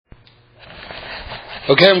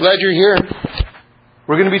Okay, I'm glad you're here.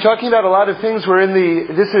 We're going to be talking about a lot of things.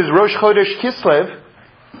 This is Rosh Chodesh Kislev,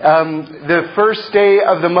 the first day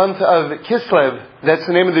of the month of Kislev. That's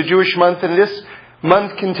the name of the Jewish month, and this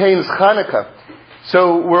month contains Hanukkah.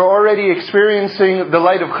 So we're already experiencing the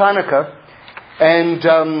light of Hanukkah, and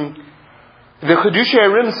the Chedushei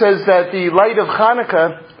HaRim says that the light of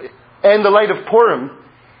Hanukkah and the light of Purim,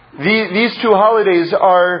 these two holidays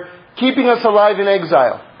are keeping us alive in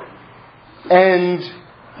exile. And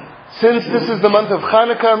since this is the month of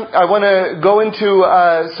Hanukkah, I want to go into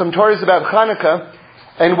some Torahs about Hanukkah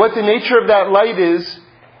and what the nature of that light is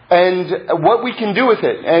and what we can do with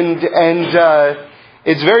it. And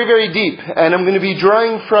it's very, very deep. And I'm going to be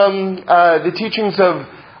drawing from the teachings of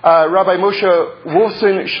Rabbi Moshe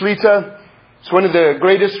Wolfson Shlita. It's one of the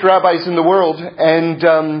greatest rabbis in the world. And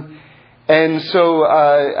so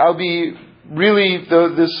I'll be really,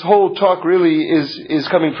 this whole talk really is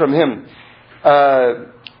coming from him.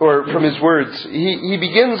 Or from his words. He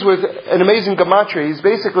begins with an amazing gematria. He's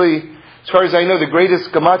basically, as far as I know, the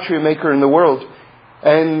greatest gematria maker in the world.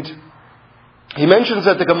 And he mentions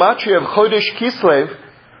that the gematria of Chodesh Kislev,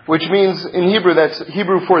 which means in Hebrew, that's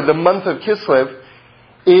Hebrew for the month of Kislev,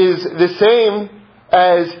 is the same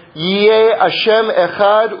as Yeh Hashem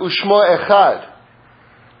Echad Ushmo Echad.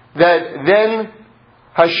 That then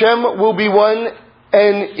Hashem will be one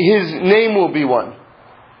and His name will be one.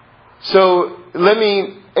 So let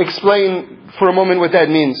me explain for a moment what that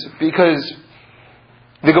means, because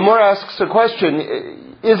the Gemara asks a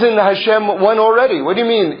question, isn't Hashem one already? What do you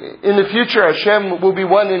mean? In the future Hashem will be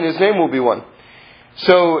one and His name will be one.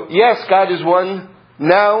 So yes, God is one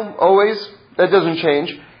now, always, that doesn't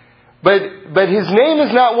change. But His name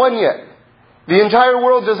is not one yet. The entire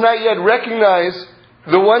world does not yet recognize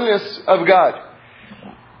the oneness of God.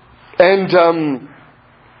 And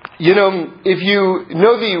if you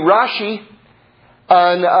know the Rashi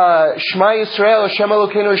on Shema Yisrael, Hashem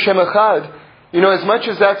Elokeinu, Hashem Echad, as much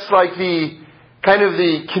as that's like the kind of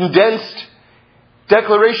the condensed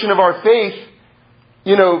declaration of our faith,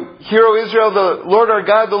 Hear, O Israel, the Lord our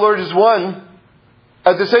God, the Lord is one.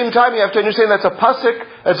 At the same time, you have to understand that's a pasuk,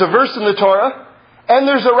 that's a verse in the Torah, and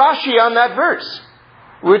there's a Rashi on that verse,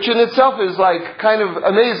 which in itself is like kind of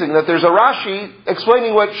amazing that there's a Rashi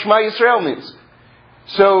explaining what Shema Yisrael means.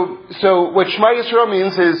 So what Shema Yisrael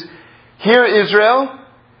means is, Hear Israel,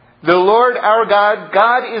 the Lord our God,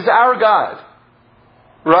 God is our God.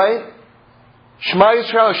 Right? Shema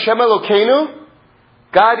Yisrael, Hashem Elokeinu,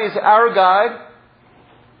 God is our God.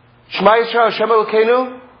 Shema Yisrael, Hashem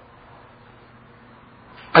Elokeinu,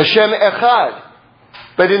 Hashem Echad.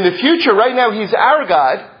 But in the future, right now He's our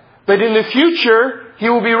God, but in the future He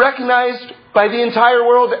will be recognized by the entire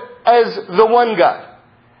world as the one God.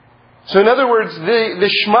 So in other words, the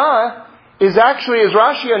Shema is actually, as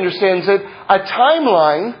Rashi understands it, a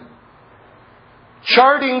timeline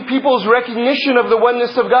charting people's recognition of the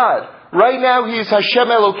oneness of God. Right now He's Hashem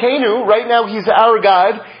Elokeinu, right now He's our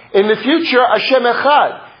God. In the future, Hashem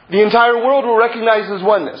Echad. The entire world will recognize His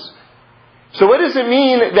oneness. So what does it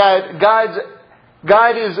mean that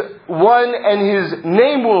God is one and His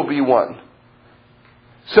name will be one?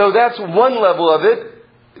 So that's one level of it.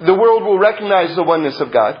 The world will recognize the oneness of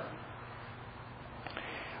God.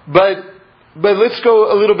 But let's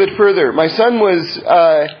go a little bit further. My son was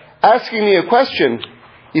asking me a question.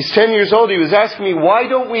 He's 10 years old. He was asking me, why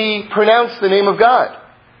don't we pronounce the name of God?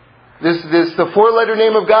 The four-letter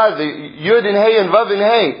name of God, the Yud and Hey and Vav and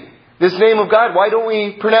Hey. This name of God, why don't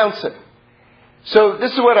we pronounce it? So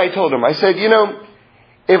this is what I told him. I said,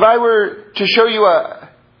 if I were to show you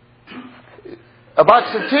a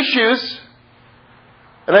box of tissues,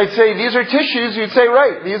 and I'd say, these are tissues, you'd say,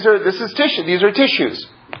 right, this is tissue, these are tissues.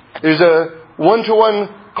 There's a one-to-one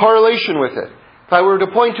correlation with it. If I were to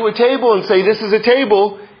point to a table and say, this is a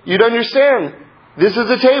table, you'd understand. This is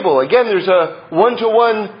a table. Again, there's a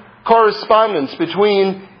one-to-one correspondence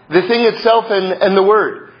between the thing itself and the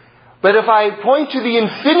word. But if I point to the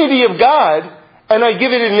infinity of God, and I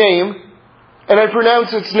give it a name, and I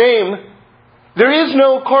pronounce its name, there is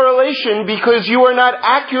no correlation because you are not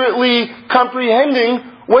accurately comprehending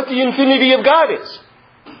what the infinity of God is.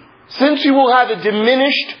 Since you will have a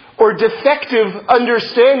diminished or defective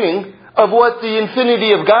understanding of what the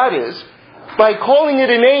infinity of God is, by calling it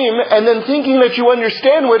a name and then thinking that you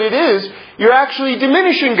understand what it is, you're actually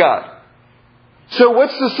diminishing God. So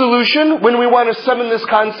what's the solution when we want to summon this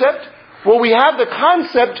concept? Well, we have the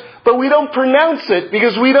concept, but we don't pronounce it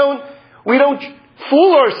because we don't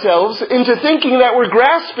fool ourselves into thinking that we're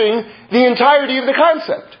grasping the entirety of the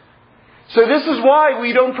concept. So this is why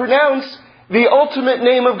we don't pronounce the ultimate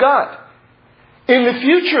name of God. In the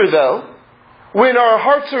future, though, when our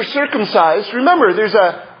hearts are circumcised, remember, there's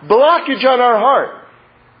a blockage on our heart.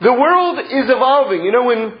 The world is evolving. You know,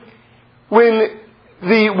 when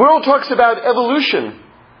the world talks about evolution,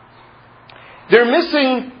 they're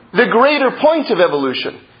missing the greater point of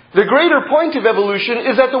evolution. The greater point of evolution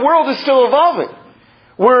is that the world is still evolving.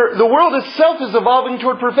 Where the world itself is evolving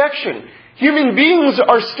toward perfection. Human beings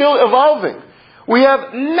are still evolving. We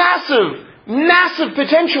have massive, massive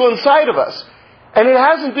potential inside of us. And it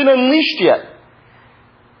hasn't been unleashed yet.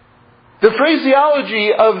 The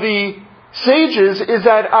phraseology of the sages is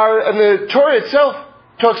that and the Torah itself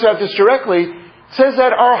talks about this directly, says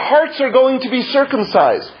that our hearts are going to be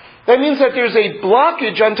circumcised. That means that there's a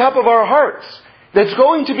blockage on top of our hearts that's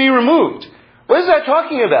going to be removed. What is that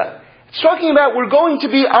talking about? It's talking about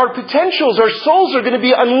our potentials, our souls are going to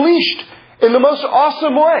be unleashed in the most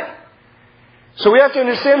awesome way. So we have to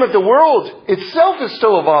understand that the world itself is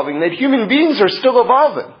still evolving, that human beings are still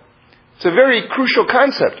evolving. It's a very crucial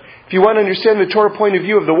concept if you want to understand the Torah point of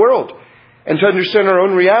view of the world and to understand our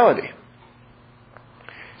own reality.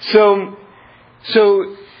 So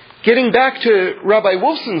getting back to Rabbi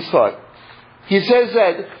Wolfson's thought, he says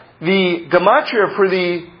that the gematria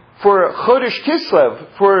for Chodesh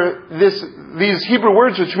Kislev, for these Hebrew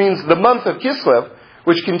words, which means the month of Kislev,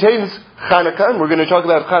 which contains Hanukkah, and we're going to talk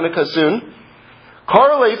about Hanukkah soon,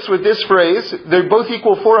 correlates with this phrase. They both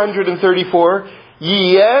equal 434.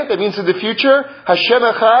 Yiyeh, that means in the future, Hashem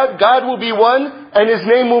Echad, God will be one, and His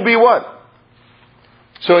name will be one.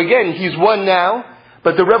 So again, He's one now,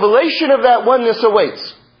 but the revelation of that oneness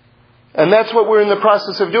awaits. And that's what we're in the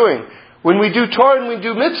process of doing. When we do Torah and we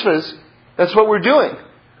do mitzvahs, that's what we're doing.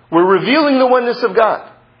 We're revealing the oneness of God.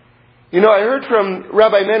 You know, I heard from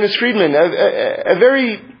Rabbi Manis Friedman a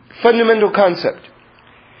very fundamental concept.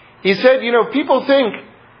 He said, you know, people think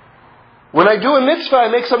when I do a mitzvah, I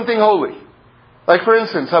make something holy. Like for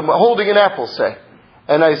instance, I'm holding an apple, say,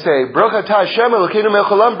 and I say, Bracha ta Hashem Elokeinu melech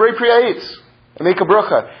haolam borei pri ha'etz. I make a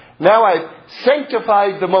bracha. Now I've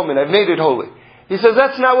sanctified the moment. I've made it holy. He says,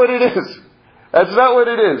 that's not what it is. That's not what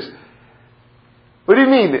it is. What do you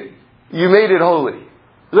mean, you made it holy?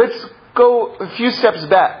 Let's go a few steps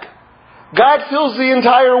back. God fills the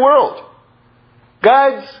entire world.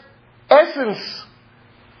 God's essence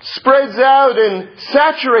spreads out and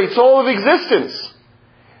saturates all of existence.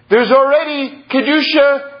 There's already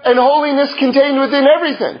Kedusha and holiness contained within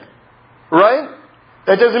everything. Right?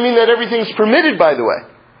 That doesn't mean that everything's permitted, by the way.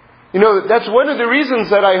 You know, that's one of the reasons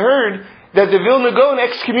that I heard that the Vilna Gaon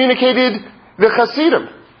excommunicated the Hasidim.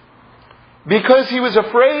 Because he was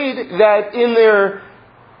afraid that in their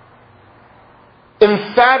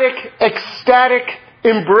emphatic, ecstatic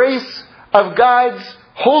embrace of God's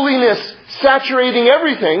holiness saturating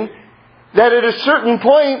everything, that at a certain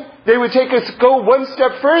point they would go one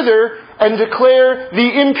step further and declare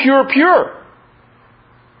the impure pure.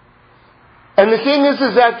 And the thing is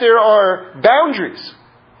that there are boundaries,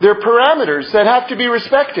 there are parameters that have to be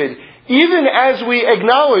respected. Even as we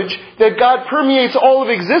acknowledge that God permeates all of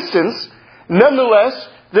existence, nonetheless,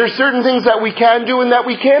 there are certain things that we can do and that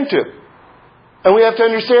we can't do. And we have to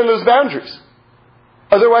understand those boundaries.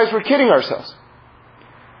 Otherwise, we're kidding ourselves.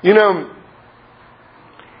 You know,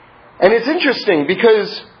 and it's interesting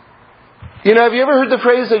because, you know, have you ever heard the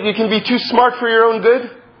phrase that you can be too smart for your own good?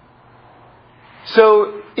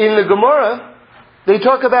 So, in the Gemara, they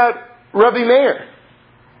talk about Rabbi Meir.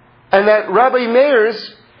 And that Rabbi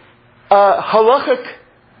Meir's halachic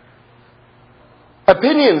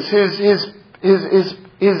opinions,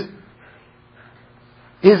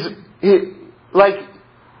 like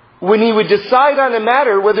when he would decide on a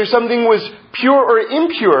matter whether something was pure or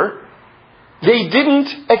impure, they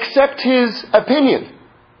didn't accept his opinion.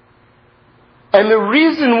 And the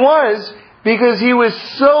reason was because he was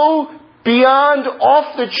so beyond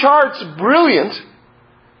off the charts brilliant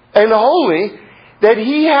and holy that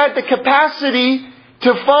he had the capacity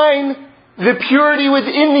to find the purity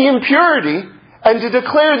within the impurity and to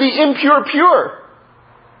declare the impure pure.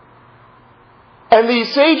 And the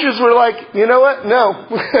sages were like, you know what? No,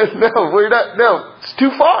 we're not, no, it's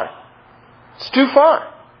too far. It's too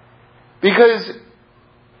far.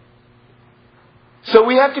 So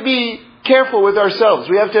we have to be careful with ourselves.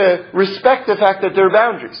 We have to respect the fact that there are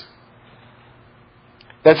boundaries.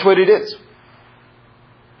 That's what it is.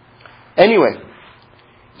 Anyway,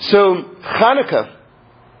 so Hanukkah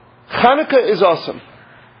is awesome.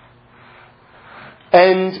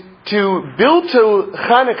 And to build to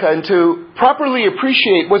Hanukkah and to properly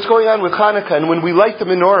appreciate what's going on with Hanukkah and when we light the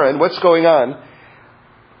menorah and what's going on.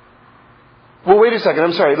 Well, wait a second.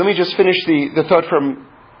 I'm sorry. Let me just finish the thought from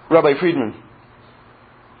Rabbi Friedman.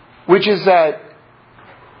 Which is that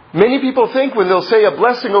many people think when they'll say a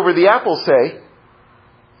blessing over the apple, say,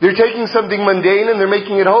 They're taking something mundane and they're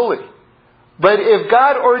making it holy. But if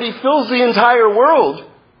God already fills the entire world,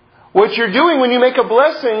 what you're doing when you make a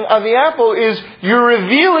blessing on the apple is you're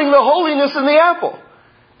revealing the holiness in the apple.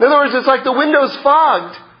 In other words, it's like the window's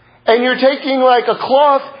fogged, and you're taking like a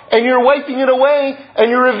cloth and you're wiping it away, and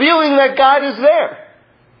you're revealing that God is there.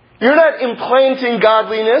 You're not implanting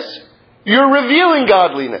godliness, you're revealing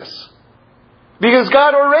godliness. Because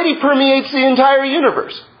God already permeates the entire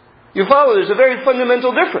universe. You follow? There's a very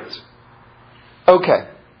fundamental difference. Okay.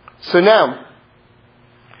 So now,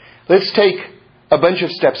 let's take a bunch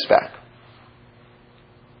of steps back.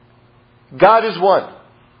 God is one.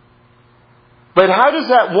 But how does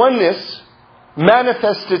that oneness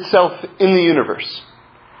manifest itself in the universe?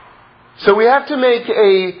 So we have to make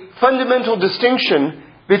a fundamental distinction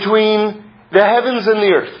between the heavens and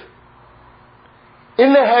the earth.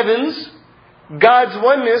 In the heavens, God's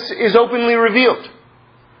oneness is openly revealed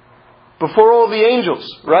before all the angels,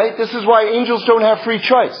 right? This is why angels don't have free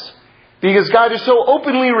choice. Because God is so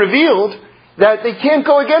openly revealed that they can't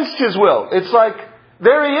go against His will. It's like,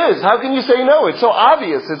 there He is. How can you say no? It's so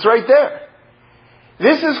obvious. It's right there.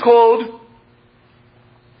 This is called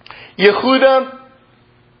Yehuda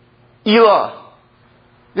Ilah.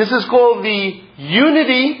 This is called the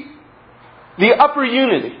unity, the upper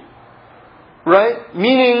unity. Right?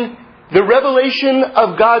 Meaning the revelation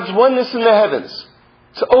of God's oneness in the heavens.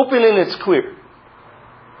 It's open and it's clear.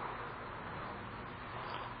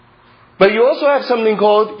 But you also have something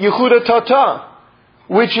called Yehuda Tata,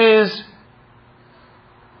 which is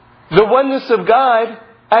the oneness of God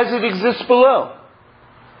as it exists below.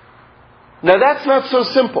 Now that's not so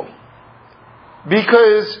simple.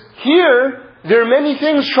 Because here, there are many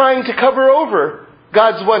things trying to cover over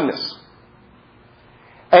God's oneness.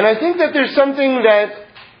 And I think that there's something that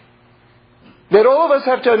all of us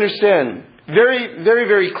have to understand very, very,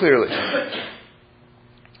 very clearly.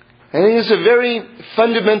 I think it's a very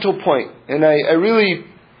fundamental point. And I really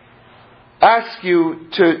ask you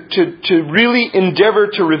to really endeavor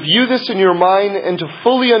to review this in your mind and to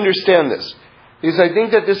fully understand this. Because I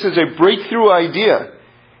think that this is a breakthrough idea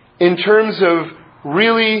in terms of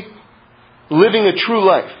really living a true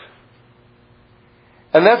life.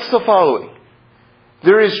 And that's the following.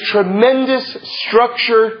 There is tremendous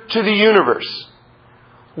structure to the universe.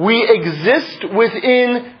 We exist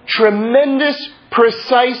within tremendous,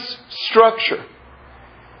 precise structure.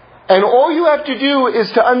 And all you have to do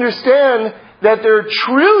is to understand that there are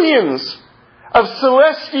trillions of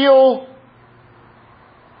celestial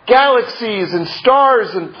galaxies and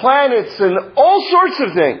stars and planets and all sorts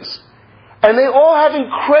of things. And they all have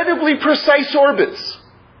incredibly precise orbits.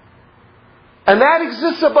 And that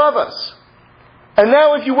exists above us. And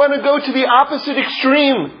now if you want to go to the opposite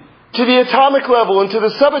extreme, to the atomic level and to the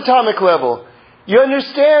subatomic level, you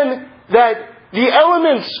understand that the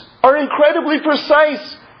elements are incredibly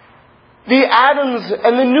precise. The atoms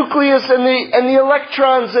and the nucleus and the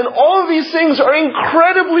electrons and all of these things are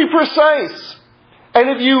incredibly precise. And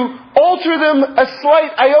if you alter them a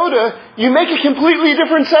slight iota, you make a completely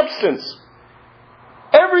different substance.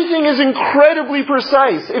 Everything is incredibly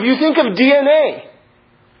precise. If you think of DNA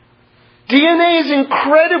is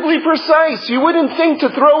incredibly precise. You wouldn't think to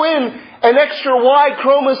throw in an extra Y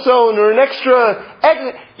chromosome or an extra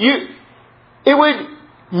X. It would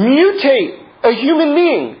mutate a human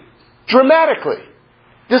being dramatically.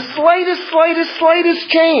 The slightest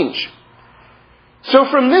change. So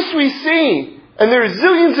from this we see, and there are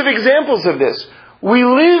zillions of examples of this, we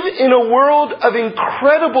live in a world of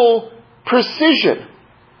incredible precision.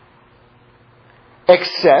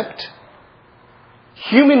 Except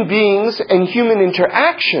human beings and human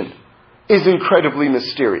interaction is incredibly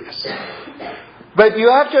mysterious. But you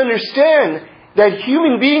have to understand that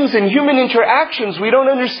human beings and human interactions, we don't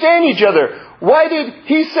understand each other. Why did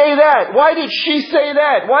he say that? Why did she say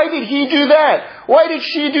that? Why did he do that? Why did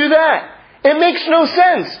she do that? It makes no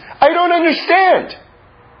sense. I don't understand.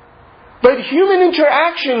 But human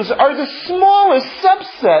interactions are the smallest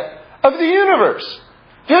subset of the universe.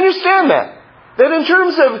 Do you understand that? That in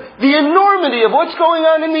terms of the enormity of what's going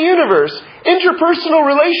on in the universe, interpersonal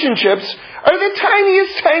relationships are the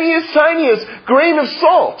tiniest grain of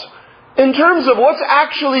salt in terms of what's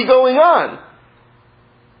actually going on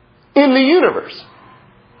in the universe.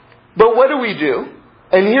 But what do?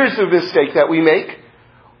 And here's the mistake that we make.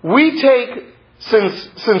 We take,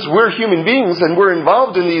 since we're human beings and we're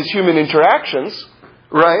involved in these human interactions,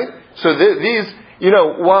 right? So these...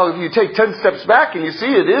 while if you take 10 steps back and you see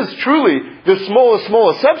it is truly the smallest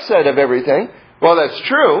subset of everything, well, that's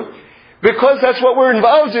true, because that's what we're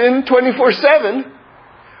involved in 24/7,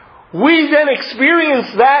 we then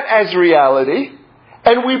experience that as reality,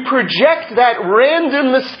 And we project that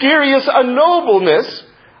random, mysterious unknowableness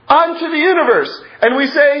onto the universe. And we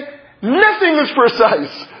say, nothing is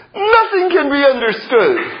precise. Nothing can be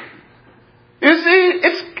understood. You see,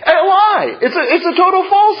 it's a lie. It's a total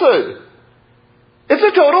falsehood. It's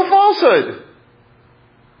a total falsehood.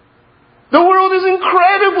 The world is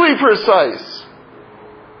incredibly precise.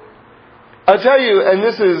 I'll tell you, and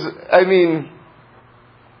this is,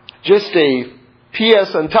 just a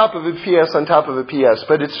PS on top of a PS on top of a PS,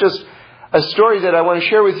 but it's just a story that I want to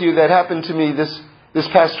share with you that happened to me this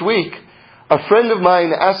past week. A friend of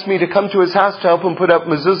mine asked me to come to his house to help him put up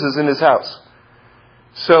mezuzahs in his house.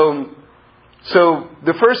 So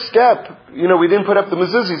the first step, we didn't put up the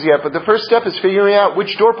mezuzahs yet, but the first step is figuring out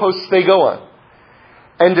which doorposts they go on.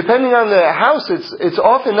 And depending on the house, it's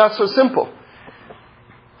often not so simple.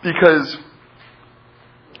 Because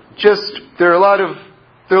there are a lot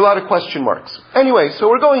of question marks. Anyway, so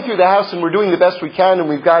we're going through the house and we're doing the best we can, and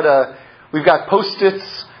we've got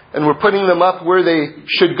Post-its, and we're putting them up where they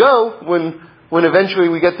should go when eventually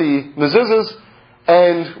we get the mezuzahs,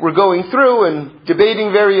 and we're going through and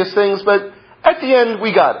debating various things, but at the end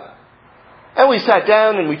we got it. And we sat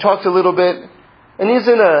down and we talked a little bit, and he's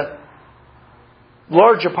in a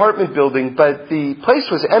large apartment building, but the place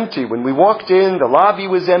was empty. When we walked in, the lobby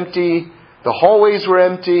was empty, the hallways were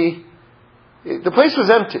empty. The place was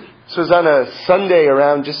empty. So it was on a Sunday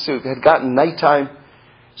around, just so it had gotten nighttime.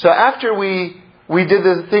 So after we did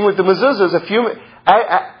the thing with the mezuzahs,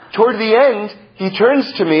 toward the end, he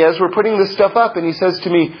turns to me as we're putting this stuff up and he says to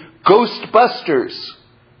me, "Ghostbusters."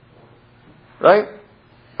 Right?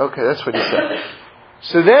 Okay, that's what he said.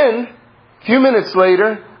 So then, a few minutes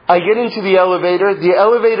later, I get into the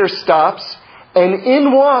elevator stops, and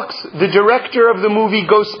in walks the director of the movie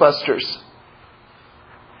Ghostbusters.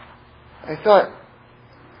 I thought,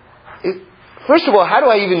 first of all, how do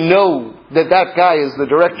I even know that guy is the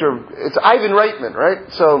director? It's Ivan Reitman,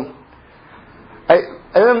 right? So, and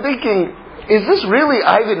I'm thinking, is this really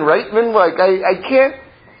Ivan Reitman? I can't.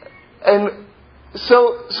 And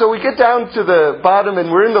so we get down to the bottom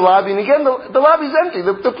and we're in the lobby, and again, the lobby's empty.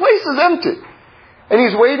 The place is empty. And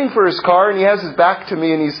he's waiting for his car, and he has his back to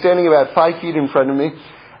me, and he's standing about 5 feet in front of me.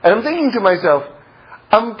 And I'm thinking to myself,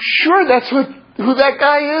 I'm sure that's who that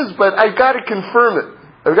guy is, but I've got to confirm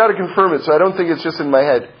it. So I don't think it's just in my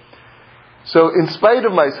head. So in spite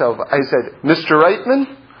of myself, I said, "Mr. Reitman?"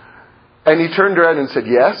 And he turned around and said,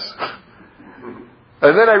 "Yes."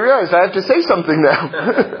 And then I realized I have to say something now.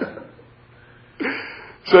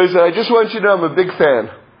 So I said, "I just want you to know I'm a big fan."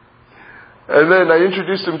 And then I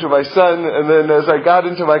introduced him to my son, and then as I got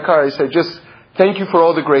into my car, I said, "Just thank you for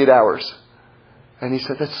all the great hours." And he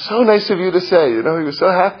said, "That's so nice of you to say." He was so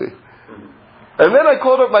happy. And then I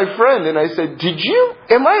called up my friend and I said,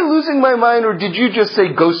 am I losing my mind, or did you just say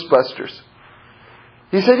Ghostbusters?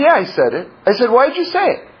 He said, "Yeah, I said it." I said, "Why'd you say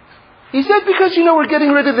it?" He said, "Because, we're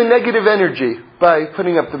getting rid of the negative energy by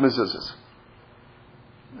putting up the mezuzahs."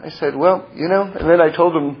 I said, "Well, and then I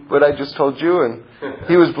told him what I just told you, and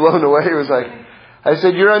he was blown away. He was like, I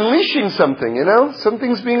said, "You're unleashing something,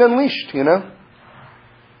 Something's being unleashed,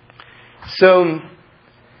 So,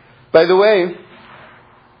 by the way,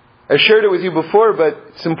 I shared it with you before, but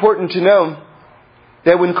it's important to know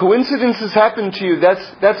that when coincidences happen to you,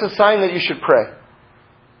 that's a sign that you should pray.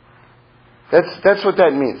 That's what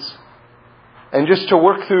that means. And just to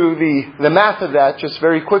work through the math of that just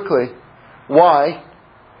very quickly. Why?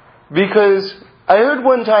 Because I heard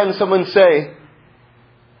one time someone say,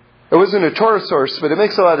 it wasn't a Torah source, but it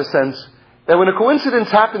makes a lot of sense, that when a coincidence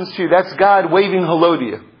happens to you, that's God waving hello to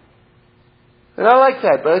you. And I like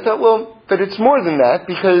that, but I thought, but it's more than that,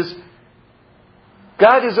 because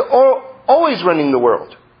God is always running the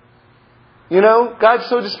world. God,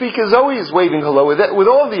 so to speak, is always waving hello with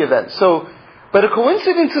all the events. But a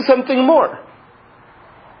coincidence is something more.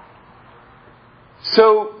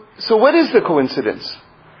 So what is the coincidence?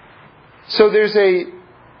 So there's a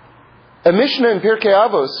Mishnah in Pirkei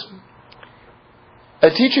Avos, a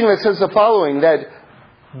teaching that says the following, that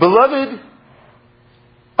beloved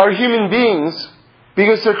are human beings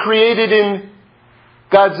because they're created in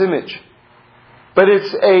God's image. But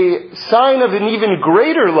it's a sign of an even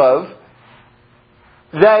greater love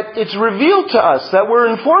that it's revealed to us, that we're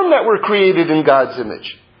informed that we're created in God's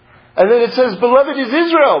image. And then it says, beloved is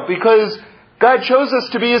Israel, because God chose us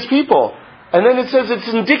to be His people. And then it says it's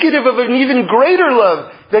indicative of an even greater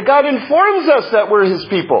love, that God informs us that we're His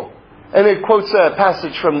people. And it quotes a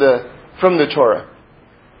passage from the Torah.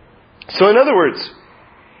 So in other words,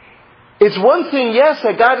 it's one thing, yes,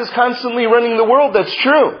 that God is constantly running the world, that's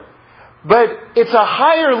true. But it's a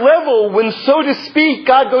higher level when, so to speak,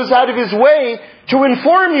 God goes out of His way to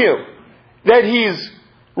inform you that He's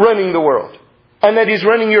running the world, and that He's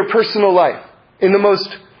running your personal life in the most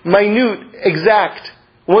minute, exact,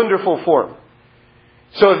 wonderful form.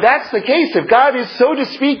 So if that's the case, if God is, so to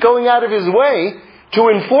speak, going out of His way to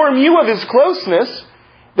inform you of His closeness,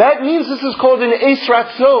 that means this is called an Eis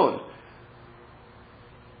Ratzon,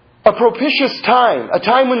 a propitious time, a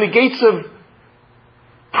time when the gates of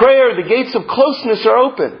prayer, the gates of closeness are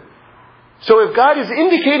open. So if God is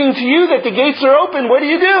indicating to you that the gates are open, what do?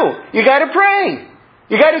 You got to pray.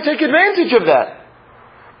 You got to take advantage of that.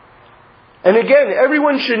 And again,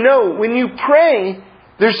 everyone should know, when you pray,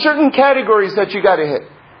 there's certain categories that you got to hit.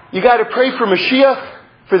 You got to pray for Mashiach,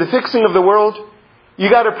 for the fixing of the world. You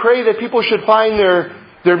got to pray that people should find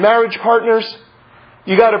their marriage partners.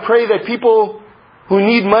 You got to pray that people who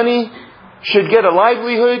need money should get a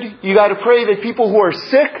livelihood. You got to pray that people who are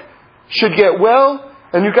sick should get well.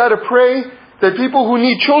 And you got to pray that people who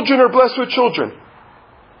need children are blessed with children.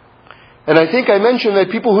 And I think I mentioned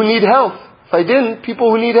that people who need health. If I didn't,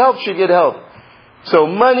 people who need health should get health. So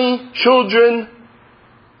money, children,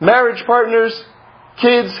 marriage partners,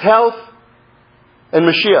 kids, health, and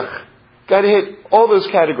Mashiach. Got to hit all those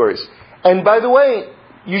categories. And by the way,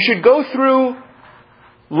 you should go through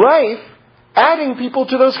life adding people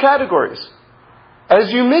to those categories.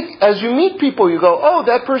 As you meet people, you go, oh,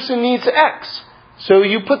 that person needs X. So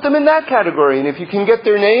you put them in that category. And if you can get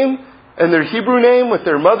their name and their Hebrew name with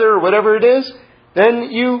their mother or whatever it is,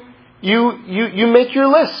 then you make your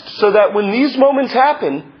list so that when these moments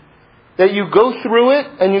happen, that you go through it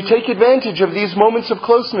and you take advantage of these moments of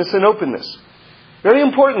closeness and openness. Very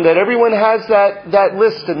important that everyone has that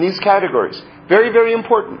list in these categories. Very, very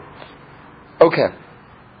important. Okay.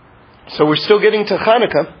 So we're still getting to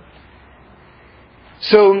Hanukkah.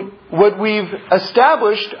 So what we've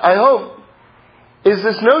established, I hope, is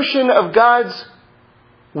this notion of God's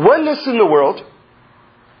oneness in the world,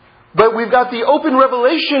 but we've got the open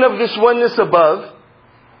revelation of this oneness above,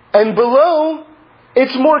 and below,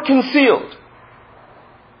 it's more concealed.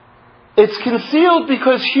 It's concealed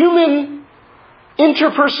because human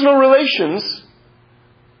interpersonal relations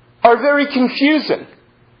are very confusing.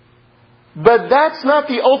 But that's not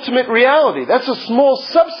the ultimate reality. That's a small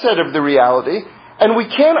subset of the reality, and we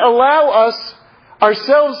can't allow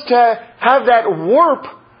ourselves to have that warp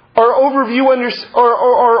our overview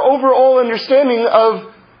or overall understanding of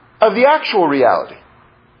the actual reality.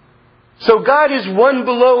 So God is one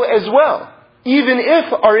below as well, even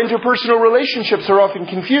if our interpersonal relationships are often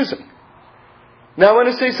confusing. Now I want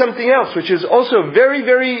to say something else, which is also very,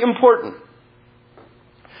 very important.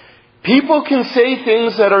 People can say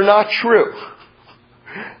things that are not true.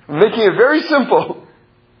 I'm making it very simple.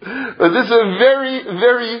 But this is a very,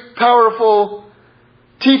 very powerful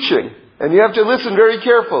teaching. And you have to listen very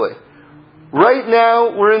carefully. Right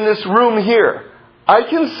now, we're in this room here. I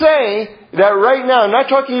can say that right now, I'm not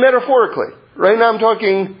talking metaphorically. Right now I'm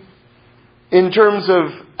talking in terms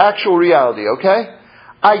of actual reality, okay?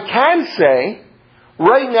 I can say,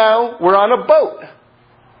 right now we're on a boat.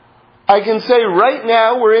 I can say right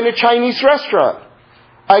now we're in a Chinese restaurant.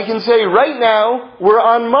 I can say right now we're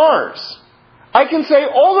on Mars. I can say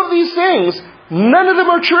all of these things. None of them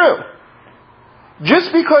are true.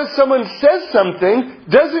 Just because someone says something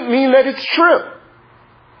doesn't mean that it's true.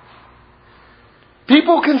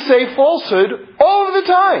 People can say falsehood all of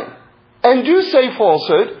the time. And do say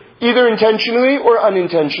falsehood, either intentionally or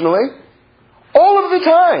unintentionally, all of the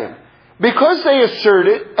time. Because they assert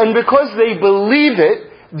it and because they believe it,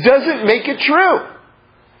 doesn't make it true.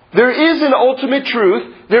 There is an ultimate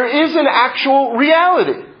truth. There is an actual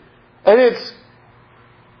reality. And it's...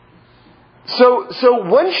 So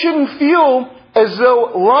one shouldn't feel as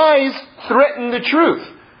though lies threaten the truth.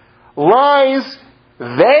 Lies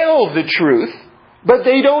veil the truth, but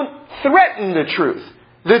they don't threaten the truth.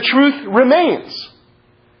 The truth remains.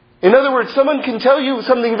 In other words, someone can tell you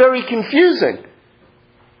something very confusing,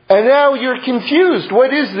 and now you're confused.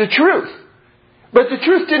 What is the truth? But the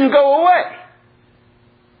truth didn't go away.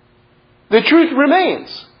 The truth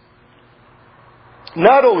remains.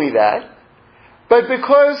 Not only that, but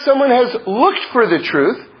because someone has looked for the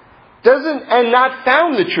truth, and not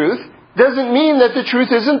found the truth, doesn't mean that the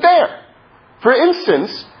truth isn't there. For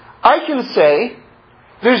instance, I can say,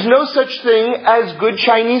 there's no such thing as good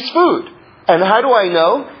Chinese food. And how do I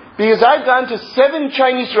know? Because I've gone to 7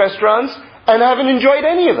 Chinese restaurants and haven't enjoyed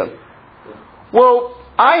any of them. Well,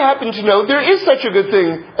 I happen to know there is such a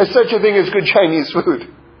thing as good Chinese food.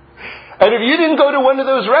 And if you didn't go to one of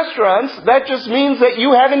those restaurants, that just means that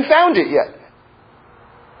you haven't found it yet.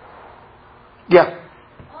 Yeah.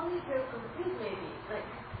 Only if you're confused, maybe. Like,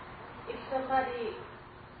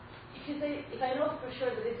 if I know for sure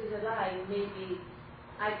that this is a lie, maybe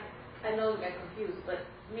I I no longer get confused, but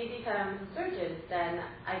maybe if I'm uncertain, then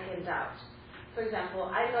I can doubt. For example,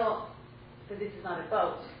 I know that this is not a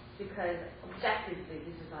boat, because objectively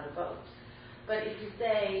this is not a boat. But if you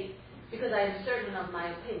say, because I am certain of my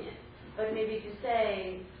opinion, but maybe if you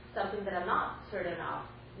say something that I'm not certain of,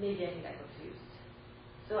 maybe I can get confused.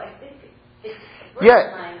 So I think it's a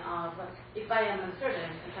borderline of, if I am uncertain,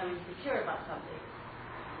 if I'm insecure about something,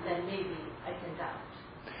 then maybe I can doubt.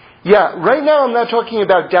 Yeah, right now I'm not talking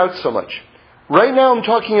about doubt so much. Right now I'm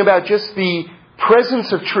talking about just the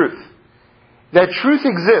presence of truth. That truth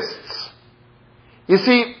exists. You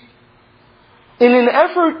see, in an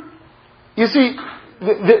effort,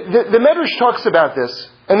 the Medrash talks about this,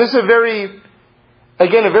 and this is a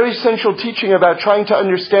very central teaching about trying to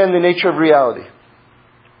understand the nature of reality.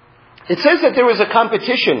 It says that there was a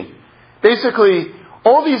competition. Basically,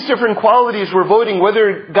 all these different qualities were voting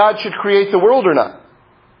whether God should create the world or not.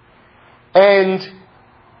 And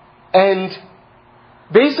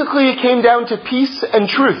basically it came down to peace and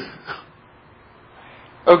truth.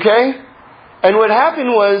 Okay? And what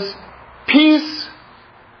happened was, peace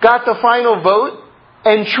got the final vote,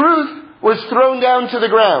 and truth was thrown down to the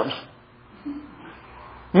ground.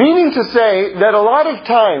 Meaning to say that a lot of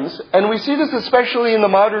times, and we see this especially in the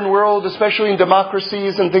modern world, especially in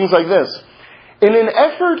democracies and things like this, in an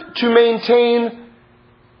effort to maintain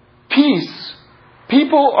peace,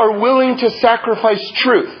 people are willing to sacrifice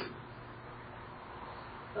truth.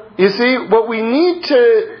 You see, what we need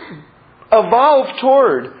to evolve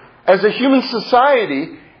toward as a human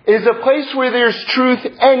society is a place where there's truth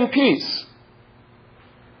and peace.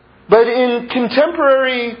 But in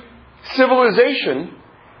contemporary civilization,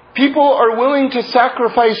 people are willing to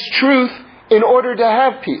sacrifice truth in order to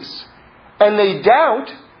have peace. And they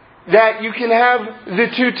doubt that you can have the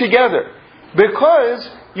two together. Because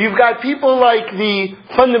you've got people like the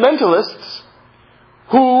fundamentalists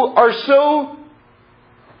who are so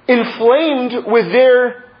inflamed with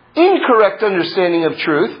their incorrect understanding of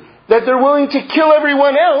truth that they're willing to kill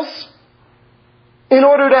everyone else in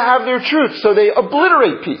order to have their truth. So they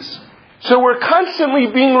obliterate peace. So we're constantly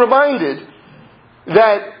being reminded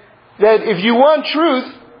that if you want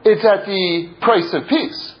truth, it's at the price of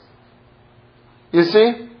peace. You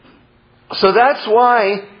see? So that's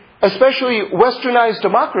why, especially westernized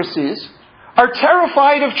democracies, are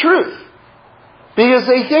terrified of truth. Because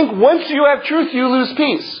they think once you have truth, you lose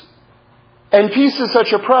peace. And peace is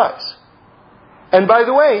such a prize. And by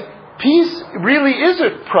the way, peace really is a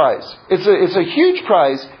prize. It's a huge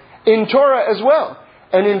prize in Torah as well.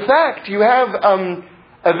 And in fact, you have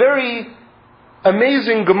a very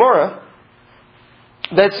amazing Gemara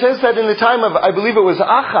that says that in the time of, I believe it was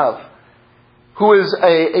Achav, who was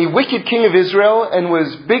a wicked king of Israel and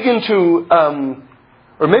was big into,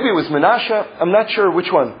 or maybe it was Menashe, I'm not sure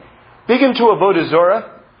which one, big into Avodah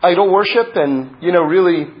Zorah, idol worship, and,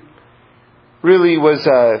 really was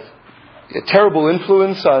a terrible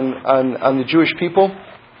influence on the Jewish people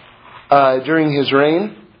during his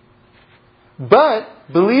reign.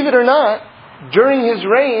 But, believe it or not, during his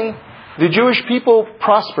reign, the Jewish people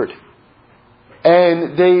prospered.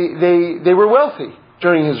 And they were wealthy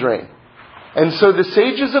during his reign. And so the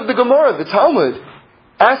sages of the Gemara, the Talmud,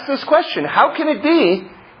 asked this question: how can it be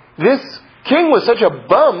this king was such a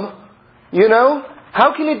bum,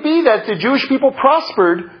 how can it be that the Jewish people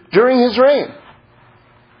prospered during his reign?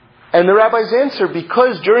 And the rabbis answer,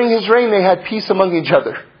 because during his reign they had peace among each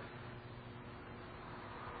other.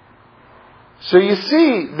 So you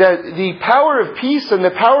see that the power of peace and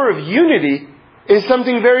the power of unity is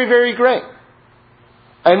something very, very great.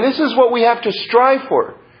 And this is what we have to strive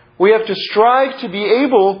for. We have to strive to be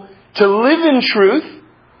able to live in truth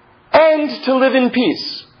and to live in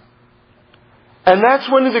peace. And that's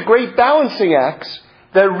one of the great balancing acts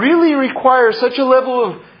that really requires such a level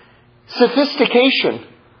of sophistication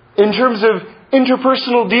in terms of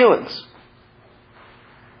interpersonal dealings.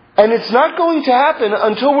 And it's not going to happen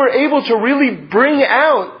until we're able to really bring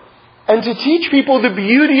out and to teach people the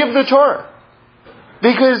beauty of the Torah.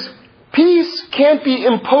 Because peace can't be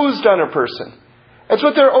imposed on a person. That's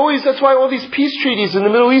why all these peace treaties in the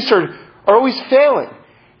Middle East are always failing.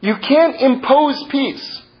 You can't impose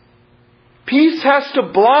peace. Peace has to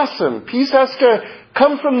blossom. Peace has to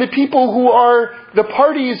come from the people who are the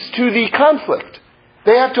parties to the conflict.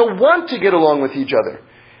 They have to want to get along with each other.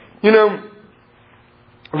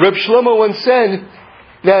 Reb Shlomo once said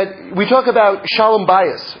that we talk about shalom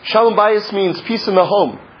bayis. Shalom bayis means peace in the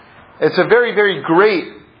home. It's a very, very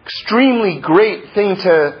great, extremely great thing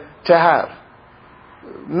to have.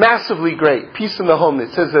 Massively great. Peace in the home.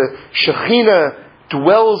 It says the Shekhinah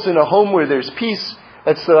dwells in a home where there's peace.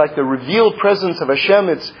 It's like the revealed presence of Hashem.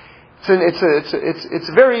 It's It's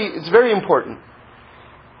very important.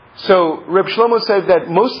 So Reb Shlomo said that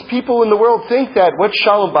most people in the world think that what's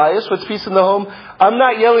Shalom Bayis, what's peace in the home? I'm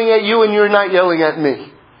not yelling at you and you're not yelling at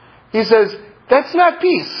me. He says, that's not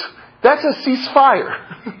peace. That's a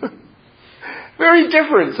ceasefire. Very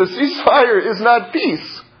different. So ceasefire is not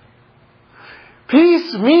peace.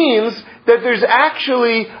 Peace means that there's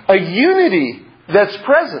actually a unity that's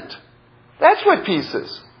present. That's what peace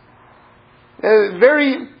is.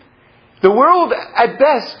 The world at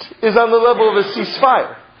best is on the level of a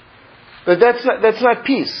ceasefire. But that's not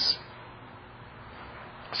peace.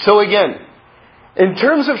 So again, in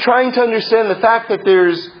terms of trying to understand the fact that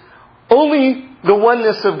there's only the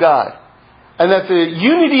oneness of God, and that the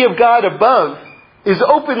unity of God above is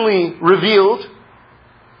openly revealed,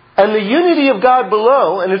 and the unity of God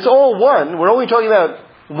below, and it's all one, we're only talking about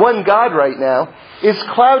one God right now, is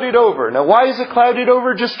clouded over. Now why is it clouded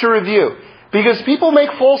over? Just to review. Because people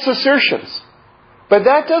make false assertions. But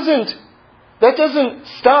that doesn't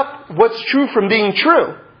stop what's true from being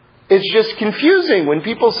true. It's just confusing when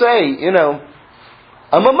people say,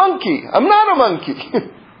 I'm a monkey. I'm not a monkey.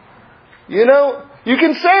 You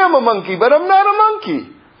can say I'm a monkey, but I'm not a monkey.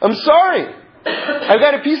 I'm sorry. I've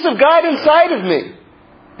got a piece of God inside of me.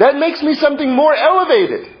 That makes me something more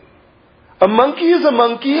elevated. A monkey is a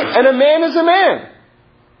monkey, and a man is a man.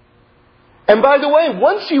 And by the way,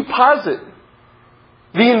 once you posit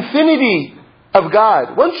the infinity of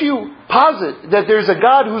God, once you posit that there's a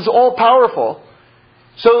God who's all-powerful,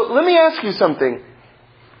 so let me ask you something.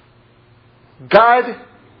 God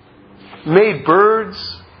made birds,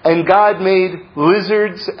 and God made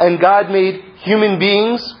lizards, and God made human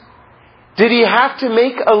beings. Did He have to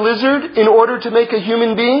make a lizard in order to make a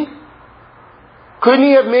human being? Couldn't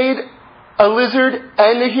He have made a lizard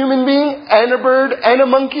and a human being, and a bird and a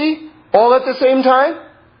monkey, all at the same time?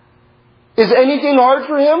 Is anything hard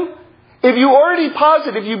for Him? If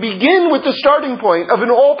you begin with the starting point of an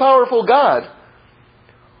all-powerful God,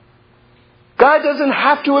 God doesn't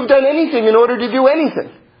have to have done anything in order to do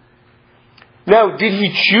anything. Now, did He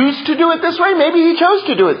choose to do it this way? Maybe He chose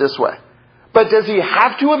to do it this way. But does He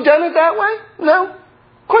have to have done it that way? No,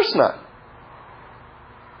 of course not.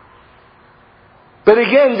 But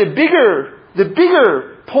again, the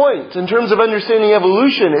bigger point in terms of understanding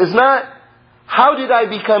evolution is not how did I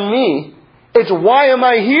become me? It's why am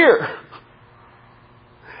I here?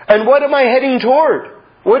 And what am I heading toward?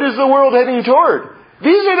 What is the world heading toward?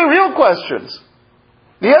 These are the real questions.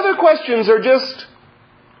 The other questions are just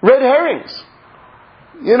red herrings.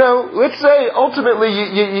 Let's say ultimately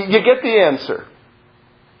you get the answer.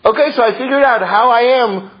 Okay, so I figured out how I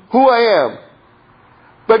am, who I am.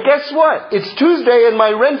 But guess what? It's Tuesday and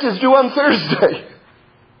my rent is due on Thursday.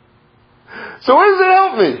 So what does it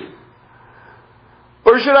help me?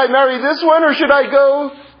 Or should I marry this one or should I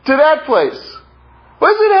go to that place?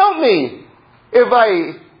 What does it help me if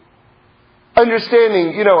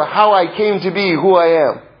understanding, how I came to be who I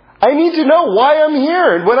am? I need to know why I'm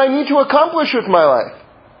here and what I need to accomplish with my life.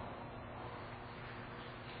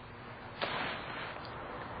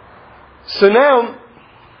 So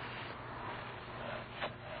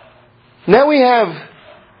now we have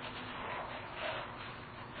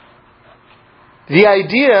the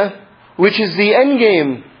idea, which is the end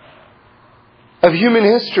game of human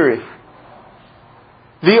history.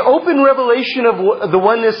 The open revelation of the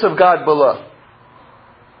oneness of God below.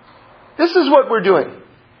 This is what we're doing.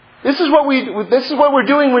 This is what we're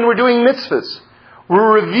doing when we're doing mitzvahs.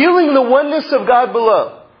 We're revealing the oneness of God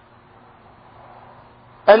below.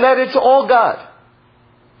 And that it's all God.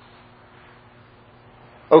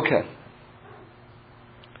 Okay.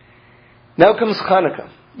 Now comes Hanukkah.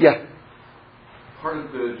 Yeah. Part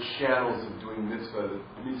of the channels of doing mitzvah,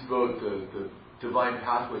 the divine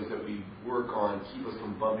pathways that we work on keep us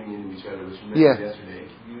from bumping into each other, which you mentioned yesterday.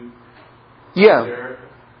 Can you share?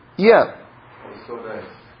 Yeah. That was so nice.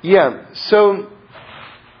 Yeah. So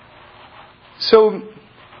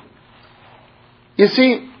you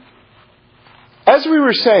see, as we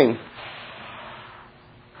were saying,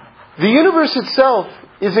 the universe itself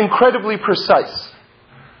is incredibly precise.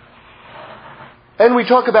 And we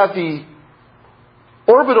talk about the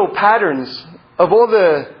orbital patterns of all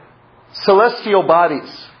the celestial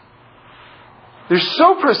bodies. They're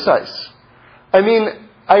so precise. I mean,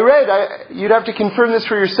 I read, you'd have to confirm this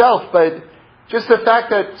for yourself, but just the fact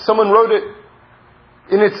that someone wrote it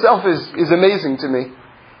in itself is amazing to me.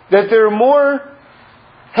 That there are more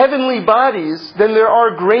heavenly bodies than there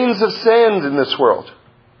are grains of sand in this world.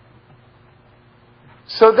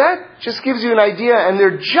 So that just gives you an idea, and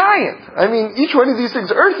they're giant. I mean, each one of these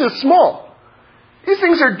things, Earth is small. These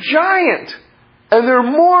things are giant and there are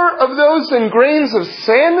more of those than grains of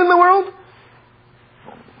sand in the world?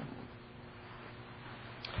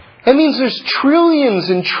 That means there's trillions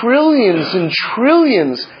and trillions and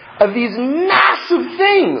trillions of these massive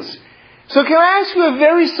things. So can I ask you a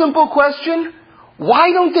very simple question?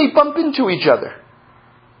 Why don't they bump into each other?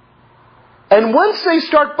 And once they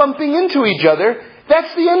start bumping into each other,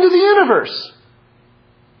 that's the end of the universe.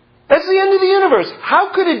 That's the end of the universe.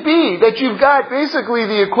 How could it be that you've got basically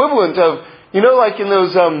the equivalent of, like in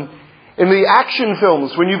those, in the action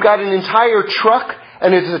films, when you've got an entire truck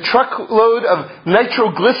and it's a truckload of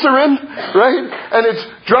nitroglycerin, right? And it's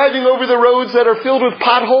driving over the roads that are filled with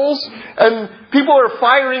potholes, and people are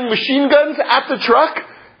firing machine guns at the truck,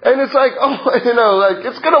 and it's like,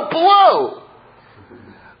 it's gonna blow.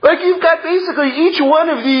 Like you've got basically each one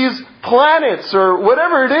of these planets, or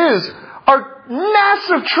whatever it is, are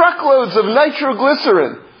massive truckloads of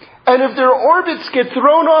nitroglycerin. And if their orbits get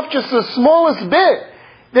thrown off just the smallest bit,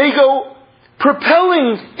 they go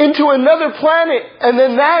propelling into another planet, and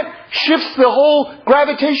then that shifts the whole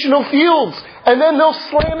gravitational fields, and then they'll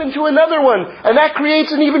slam into another one, and that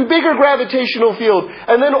creates an even bigger gravitational field,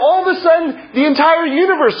 and then all of a sudden the entire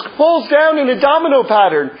universe falls down in a domino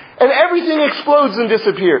pattern, and everything explodes and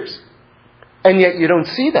disappears. And yet you don't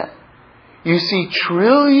see that. You see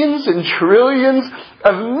trillions and trillions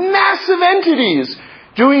of massive entities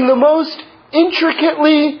doing the most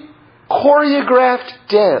intricately choreographed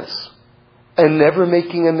dance, and never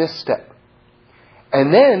making a misstep.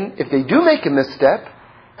 And then, if they do make a misstep,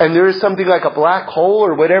 and there is something like a black hole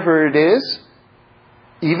or whatever it is,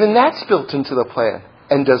 even that's built into the plan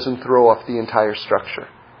and doesn't throw off the entire structure.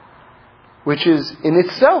 Which is, in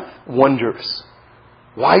itself, wondrous.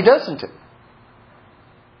 Why doesn't it?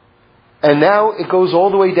 And now it goes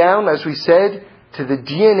all the way down, as we said, to the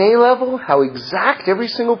DNA level, how exact every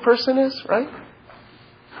single person is, right?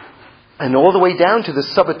 And all the way down to the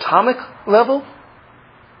subatomic level.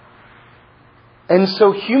 And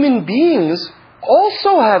so human beings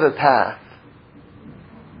also have a path.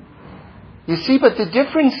 You see, but the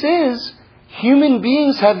difference is, human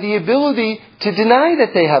beings have the ability to deny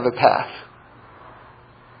that they have a path.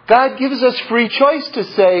 God gives us free choice to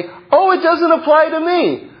say, it doesn't apply to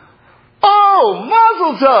me. Oh,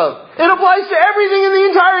 Mazel Tov! It applies to everything in the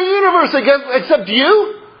entire universe except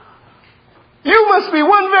you? You must be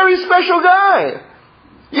one very special guy.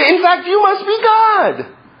 In fact, you must be God.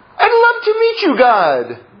 I'd love to meet you,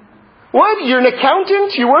 God. What? You're an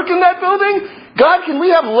accountant? You work in that building? God, can we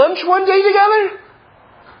have lunch one day together?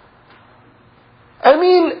 I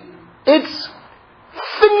mean, it's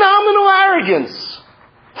phenomenal arrogance.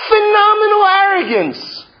 Phenomenal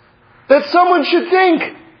arrogance that someone should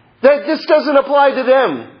think that this doesn't apply to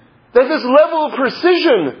them. That this level of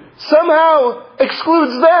precision somehow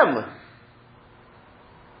excludes them.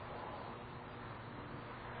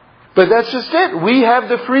 But that's just it. We have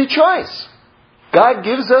the free choice. God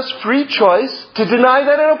gives us free choice to deny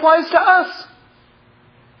that it applies to us.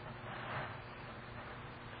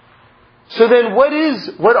 So then what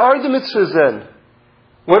are the mitzvahs then?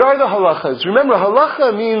 What are the halachas? Remember,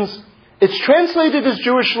 halacha means, it's translated as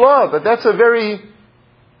Jewish law, but that's a very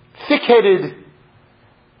thick-headed,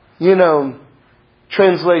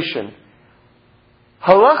 translation.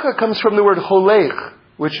 Halacha comes from the word holech,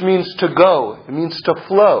 which means to go. It means to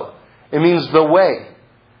flow. It means the way.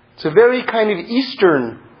 It's a very kind of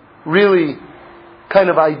Eastern, really, kind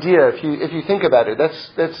of idea, if you think about it.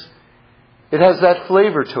 It has that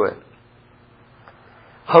flavor to it.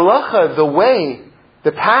 Halacha, the way,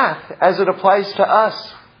 the path, as it applies to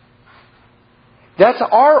us. That's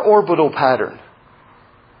our orbital pattern.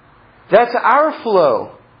 That's our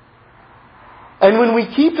flow. And when we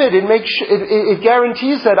keep it, it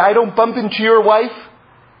guarantees that I don't bump into your wife,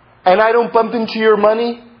 and I don't bump into your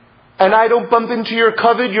money, and I don't bump into your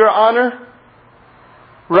kavod, your honor.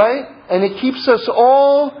 Right? And it keeps us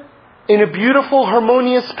all in a beautiful,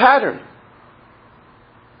 harmonious pattern.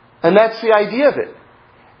 And that's the idea of it.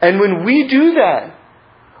 And when we do that,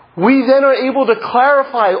 we then are able to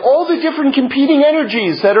clarify all the different competing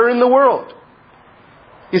energies that are in the world.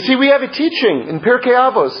 You see, we have a teaching in Pirkei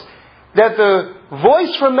Avos that the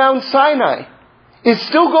voice from Mount Sinai is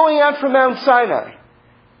still going out from Mount Sinai.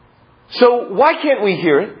 So why can't we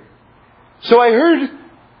hear it? So I heard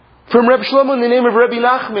from Reb Shlomo in the name of Rabbi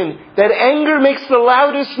Nachman that anger makes the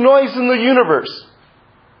loudest noise in the universe.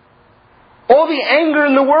 All the anger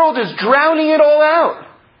in the world is drowning it all out.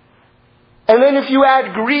 And then if you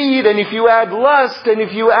add greed, and if you add lust, and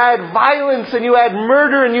if you add violence, and you add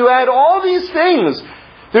murder, and you add all these things,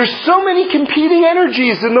 there's so many competing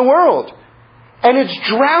energies in the world. And it's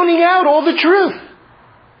drowning out all the truth.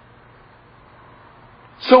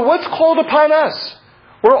 So what's called upon us?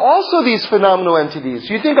 We're also these phenomenal entities.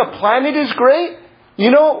 You think a planet is great?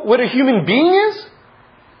 You know what a human being is?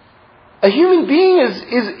 A human being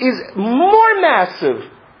is more massive,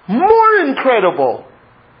 more incredible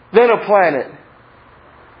than a planet.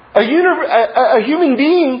 A human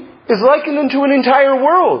being is likened unto an entire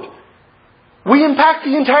world. We impact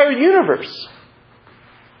the entire universe.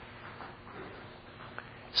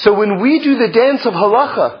 So when we do the dance of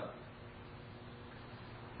halacha,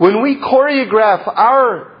 when we choreograph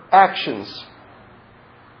our actions,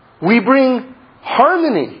 we bring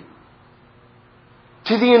harmony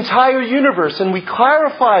to the entire universe, and we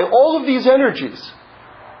clarify all of these energies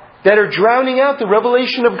that are drowning out the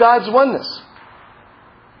revelation of God's oneness.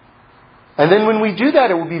 And then when we do that,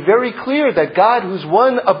 it will be very clear that God, who's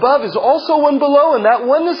one above, is also one below, and that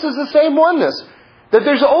oneness is the same oneness. That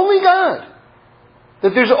there's only God.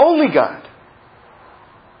 That there's only God.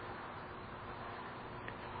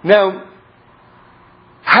 Now,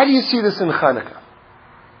 how do you see this in Hanukkah?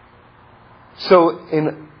 So,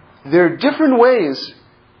 there are different ways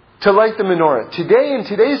to light the menorah. Today, in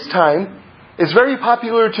today's time, it's very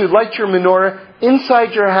popular to light your menorah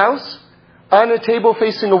inside your house on a table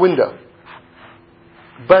facing a window.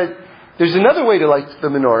 But there's another way to light the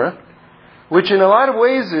menorah, which in a lot of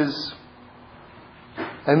ways is,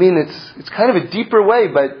 it's kind of a deeper way,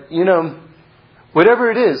 but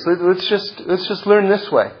whatever it is, let's just learn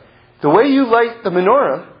this way. The way you light the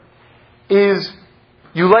menorah is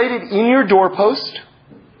you light it in your doorpost,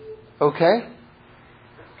 okay?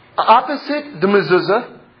 Opposite the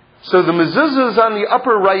mezuzah. So the mezuzah is on the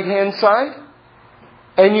upper right-hand side,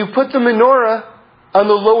 and you put the menorah on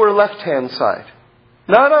the lower left-hand side.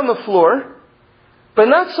 Not on the floor, but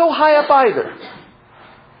not so high up either.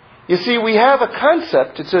 You see, we have a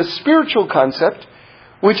concept, it's a spiritual concept,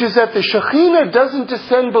 which is that the Shekhinah doesn't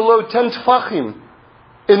descend below 10 tefachim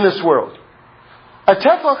in this world. A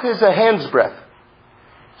tefach is a hand's breadth.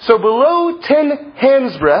 So below 10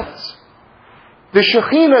 hand's breadths, the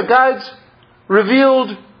Shekhinah, God's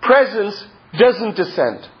revealed presence, doesn't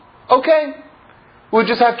descend. Okay? We'll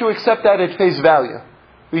just have to accept that at face value.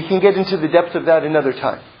 We can get into the depth of that another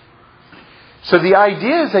time. So the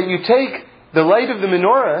idea is that you take the light of the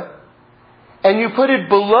menorah and you put it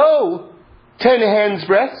below 10 hands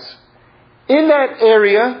breadths in that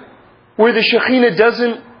area where the Shekhinah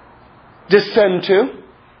doesn't descend to.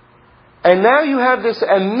 And now you have this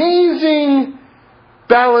amazing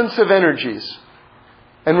balance of energies.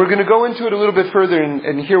 And we're going to go into it a little bit further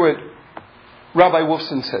and hear what Rabbi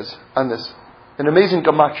Wolfson says on this. An amazing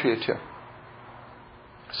gematria too.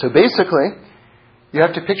 So basically, you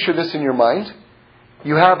have to picture this in your mind.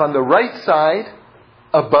 You have on the right side,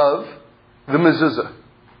 above, the mezuzah.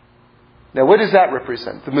 Now what does that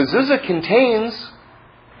represent? The mezuzah contains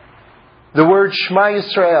the word Shema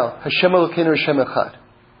Yisrael, Hashem Elokeinu Hashem Echad.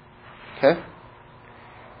 Okay?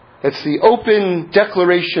 It's the open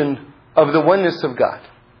declaration of the oneness of God.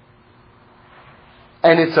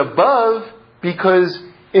 And it's above because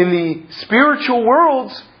in the spiritual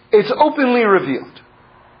worlds, it's openly revealed.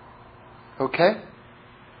 Okay?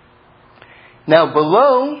 Now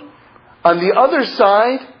below, on the other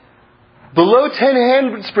side, below 10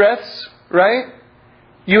 hand's breadths, right?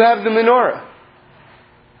 You have the menorah.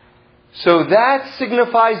 So that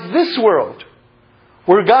signifies this world,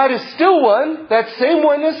 where God is still one. That same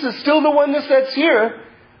oneness is still the oneness that's here,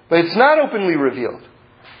 but it's not openly revealed.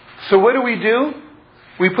 So what do?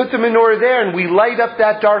 We put the menorah there and we light up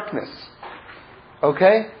that darkness.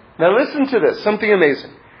 Okay? Now listen to this, something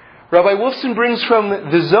amazing. Rabbi Wolfson brings from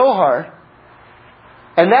the Zohar,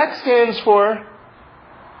 and that stands for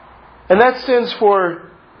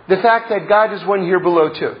the fact that God is one here below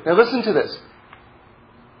too. Now listen to this.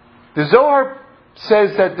 The Zohar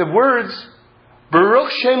says that the words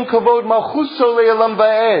Baruch Shem Kavod Malchuso Le'olam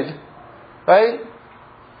Va'ed, right?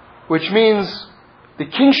 Which means the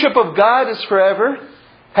kingship of God is forever,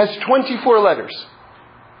 has 24 letters.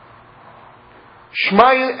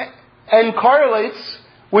 Shema and correlates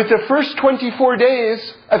with the first 24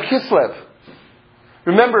 days of Kislev.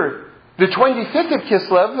 Remember, the 25th of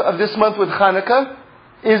Kislev of this month with Hanukkah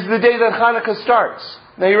is the day that Hanukkah starts.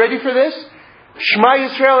 Now you ready for this? Shema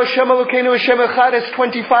Yisrael Hashem Elokeinu Hashem Echad has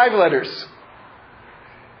 25 letters.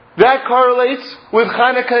 That correlates with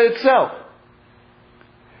Hanukkah itself.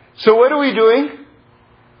 So what are we doing?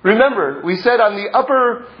 Remember, we said on the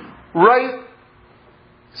upper right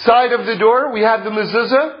side of the door, we have the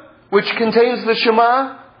mezuzah, which contains the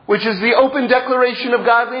Shema, which is the open declaration of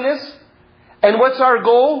godliness. And what's our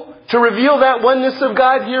goal? To reveal that oneness of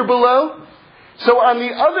God here below. So on the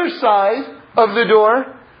other side of the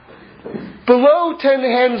door, below 10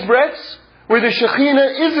 hands breadths, where the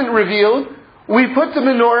Shekhinah isn't revealed, we put the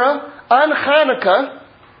menorah on Hanukkah,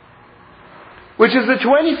 which is the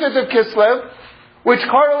 25th of Kislev, which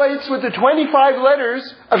correlates with the 25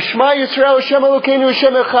 letters of Shema Yisrael Hashem Elokeinu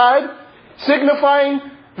Hashem Echad, signifying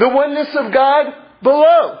the oneness of God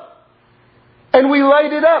below. And we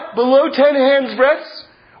light it up below 10 hands breadths,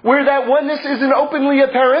 where that oneness isn't openly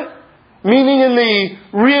apparent, meaning in the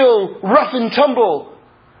real rough and tumble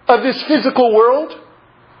of this physical world.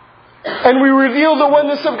 And we reveal the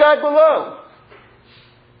oneness of God below.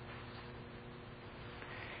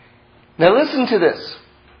 Now listen to this.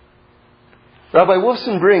 Rabbi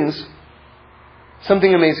Wolfson brings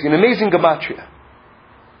something amazing, an amazing gematria.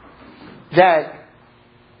 That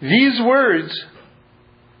these words,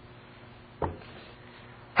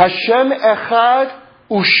 Hashem Echad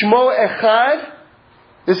Ushmo Echad,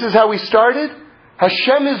 this is how we started.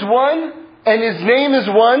 Hashem is one and His name is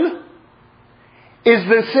one, is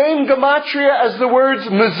the same gematria as the words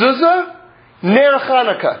mezuzah, ner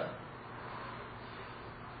Chanukah.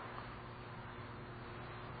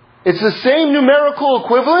 It's the same numerical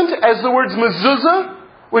equivalent as the words mezuzah,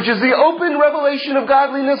 which is the open revelation of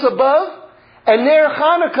godliness above, and ner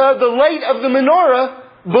Chanukah, the light of the menorah,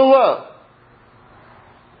 below.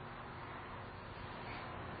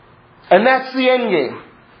 And that's the end game.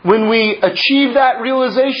 When we achieve that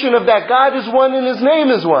realization of that God is one and His name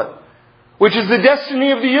is one, which is the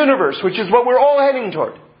destiny of the universe, which is what we're all heading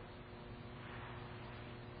toward.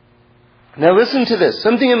 Now listen to this,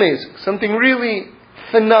 something amazing, something really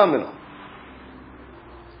phenomenal.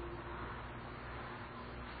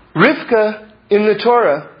 Rivka in the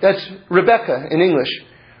Torah, that's Rebecca in English.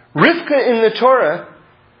 Rivka in the Torah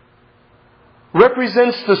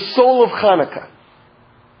represents the soul of Hanukkah.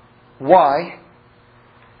 Why?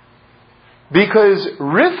 Because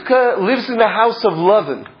Rivka lives in the house of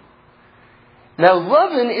Lavan. Now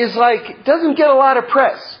Lavan is doesn't get a lot of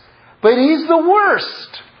press, but he's the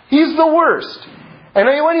worst. He's the worst. And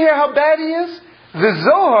now you want to hear how bad he is? The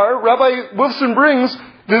Zohar, Rabbi Wolfson brings,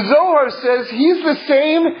 the Zohar says he's the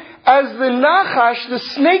same as the Nachash, the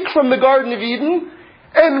snake from the Garden of Eden,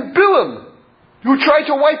 and Bilam, who tried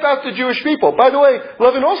to wipe out the Jewish people. By the way,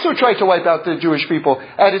 Lavan also tried to wipe out the Jewish people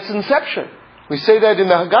at its inception. We say that in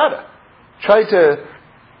the Haggadah. Tried to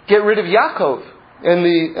get rid of Yaakov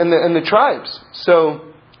and the tribes. So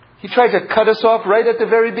he tried to cut us off right at the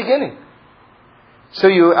very beginning. So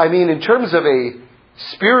in terms of a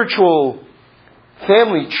spiritual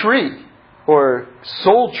family tree, or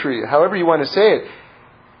soul tree, however you want to say it,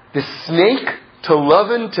 the snake to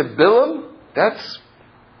Lavan to Bilam, that's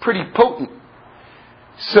pretty potent.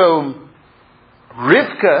 So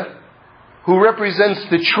Rivka, who represents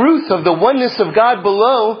the truth of the oneness of God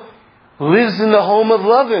below, lives in the home of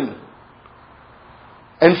Lavan.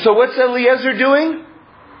 And so what's Eliezer doing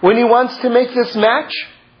when he wants to make this match?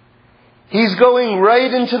 He's going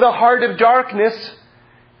right into the heart of darkness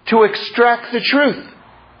to extract the truth.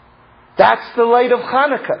 That's the light of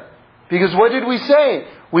Hanukkah. Because what did we say?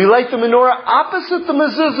 We light the menorah opposite the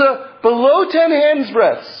mezuzah, below 10 hands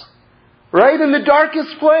breadths. Right in the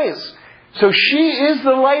darkest place. So she is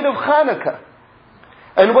the light of Hanukkah.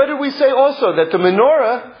 And what did we say also? That the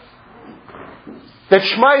menorah, that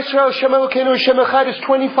Shema Yisrael Hashem Elokeinu Hashem Echad is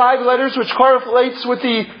 25 letters, which correlates with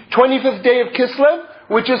the 25th day of Kislev,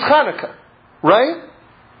 which is Hanukkah. Right?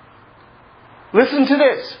 Listen to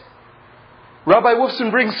this. Rabbi Wolfson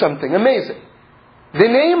brings something amazing. The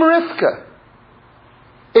name Rivka,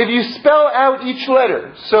 if you spell out each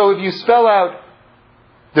letter, so if you spell out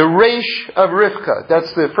the Resh of Rivka,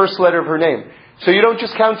 that's the first letter of her name. So you don't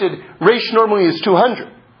just count it, Resh normally is 200.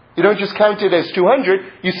 You don't just count it as 200,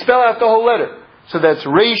 you spell out the whole letter. So that's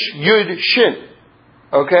Resh, Yud, Shin.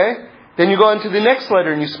 Okay? Then you go on to the next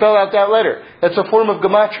letter and you spell out that letter. That's a form of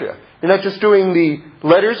gematria. You're not just doing the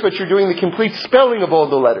letters, but you're doing the complete spelling of all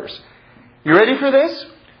the letters. You ready for this?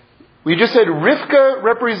 We just said Rivka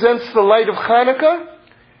represents the light of Hanukkah,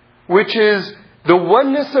 which is the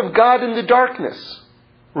oneness of God in the darkness.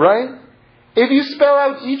 Right? If you spell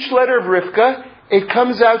out each letter of Rivka, it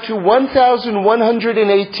comes out to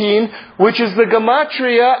 1,118, which is the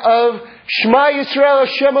gematria of Shema Yisrael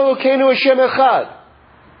Hashem Elokeinu Hashem Echad.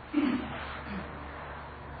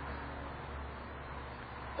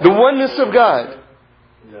 The oneness of God.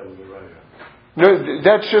 No,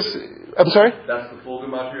 that's just... I'm sorry? That's the full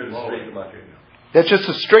gematria or the straight gematria? That's just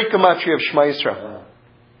a straight gematria of Shema Yisrael.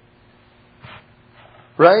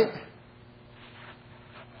 Right?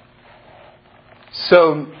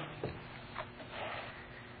 So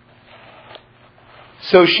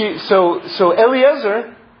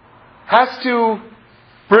Eliezer has to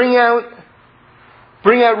bring out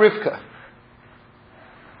Rivka.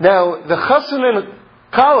 Now, the chassan and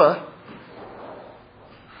kala,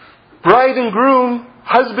 bride and groom,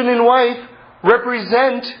 husband and wife,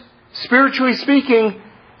 represent, spiritually speaking,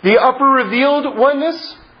 the upper revealed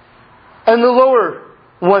oneness and the lower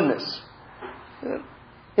oneness.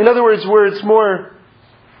 In other words, where it's more,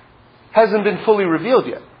 hasn't been fully revealed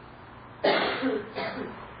yet.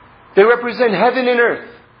 They represent heaven and earth.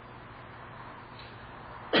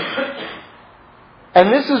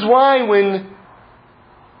 And this is why when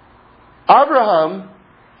Abraham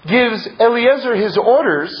gives Eliezer his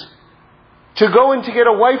orders to go and to get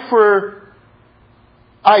a wife for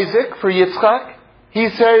Isaac, for Yitzchak, he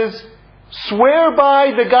says, swear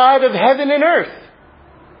by the God of heaven and earth.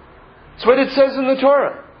 That's what it says in the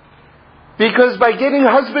Torah. Because by getting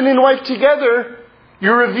husband and wife together,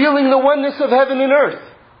 you're revealing the oneness of heaven and earth.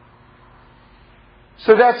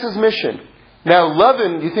 So that's his mission. Now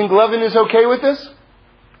Lavan, do you think Lavan is okay with this?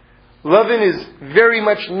 Lavan is very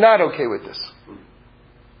much not okay with this.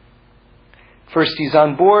 First he's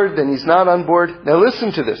on board, then he's not on board. Now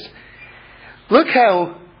listen to this. Look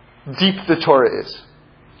how deep the Torah is.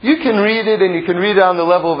 You can read it and you can read it on the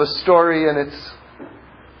level of a story and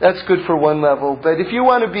that's good for one level. But if you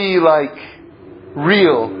want to be like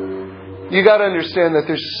real, you got to understand that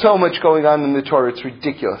there's so much going on in the Torah, it's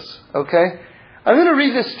ridiculous. Okay? I'm going to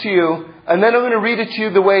read this to you, and then I'm going to read it to you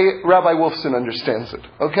the way Rabbi Wolfson understands it.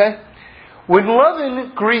 Okay? When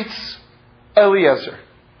Lavan greets Eliezer,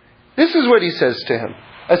 this is what he says to him.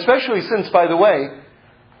 Especially since, by the way,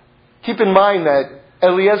 keep in mind that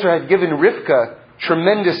Eliezer had given Rivka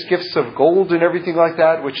tremendous gifts of gold and everything like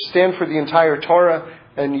that, which stand for the entire Torah.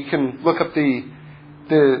 And you can look up the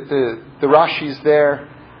Rashis there.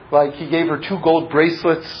 Like he gave her 2 gold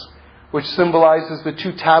bracelets, which symbolizes the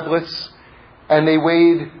 2 tablets. And they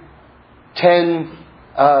weighed 10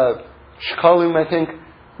 shkalim, I think,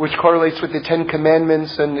 which correlates with the 10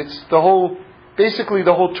 commandments. And it's basically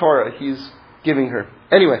the whole Torah he's giving her.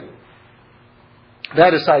 Anyway,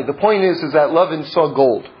 that aside, the point is that Lavan saw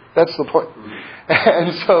gold. That's the point.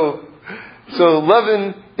 And so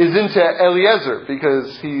Lavan is into Eliezer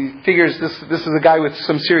because he figures this is a guy with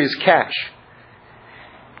some serious cash.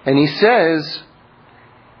 And he says,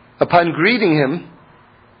 upon greeting him,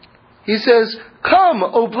 he says, "Come,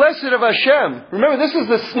 O blessed of Hashem." Remember, this is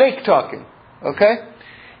the snake talking. Okay?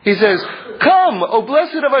 He says, "Come, O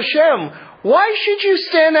blessed of Hashem. Why should you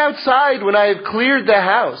stand outside when I have cleared the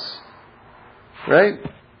house?" Right?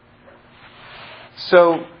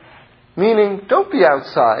 So, meaning, don't be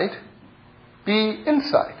outside. Be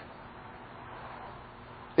inside.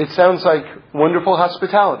 It sounds like wonderful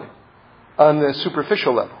hospitality on the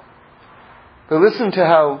superficial level. But listen to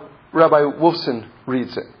how Rabbi Wolfson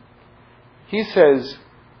reads it. He says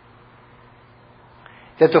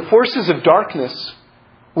that the forces of darkness,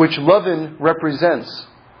 which Lavan represents,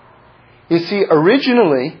 you see,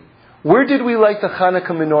 originally, where did we light the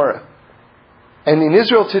Hanukkah menorah? And in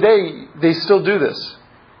Israel today, they still do this.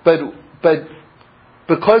 But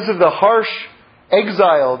because of the harsh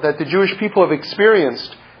exile that the Jewish people have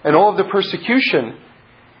experienced and all of the persecution,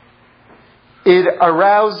 it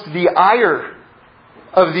aroused the ire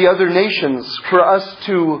of the other nations for us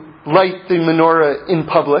to light the menorah in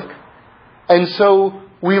public. And so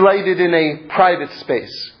we light it in a private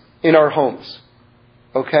space in our homes.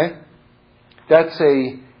 Okay? That's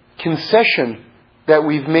a concession that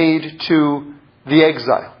we've made to the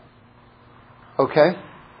exile. Okay?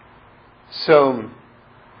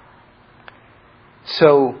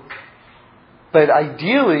 But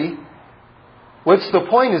ideally, what's the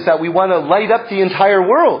point is that we want to light up the entire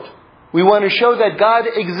world. We want to show that God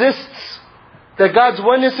exists, that God's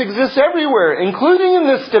oneness exists everywhere, including in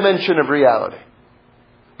this dimension of reality.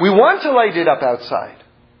 We want to light it up outside.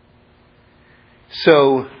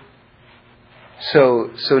 So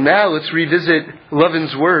now let's revisit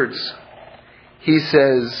Lavan's words. He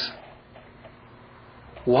says,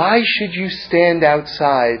 "Why should you stand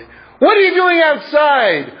outside? What are you doing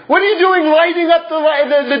outside? What are you doing lighting up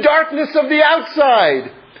the darkness of the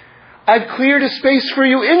outside? I've cleared a space for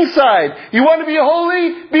you inside. You want to be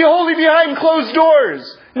holy? Be holy behind closed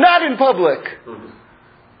doors, not in public.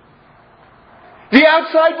 The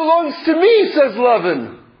outside belongs to me," says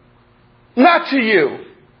Lavan, "not to you."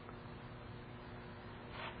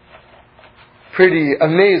 Pretty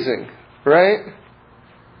amazing, right?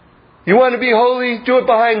 You want to be holy? Do it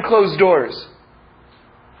behind closed doors,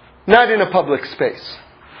 not in a public space.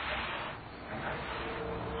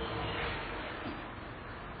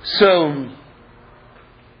 So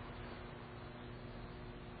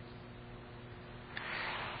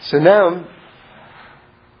now,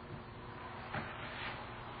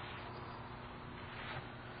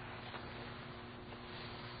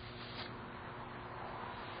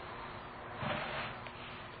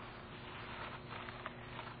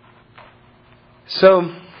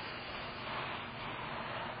 So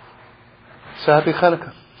happy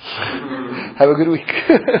Hanukkah. Have a good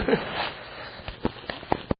week.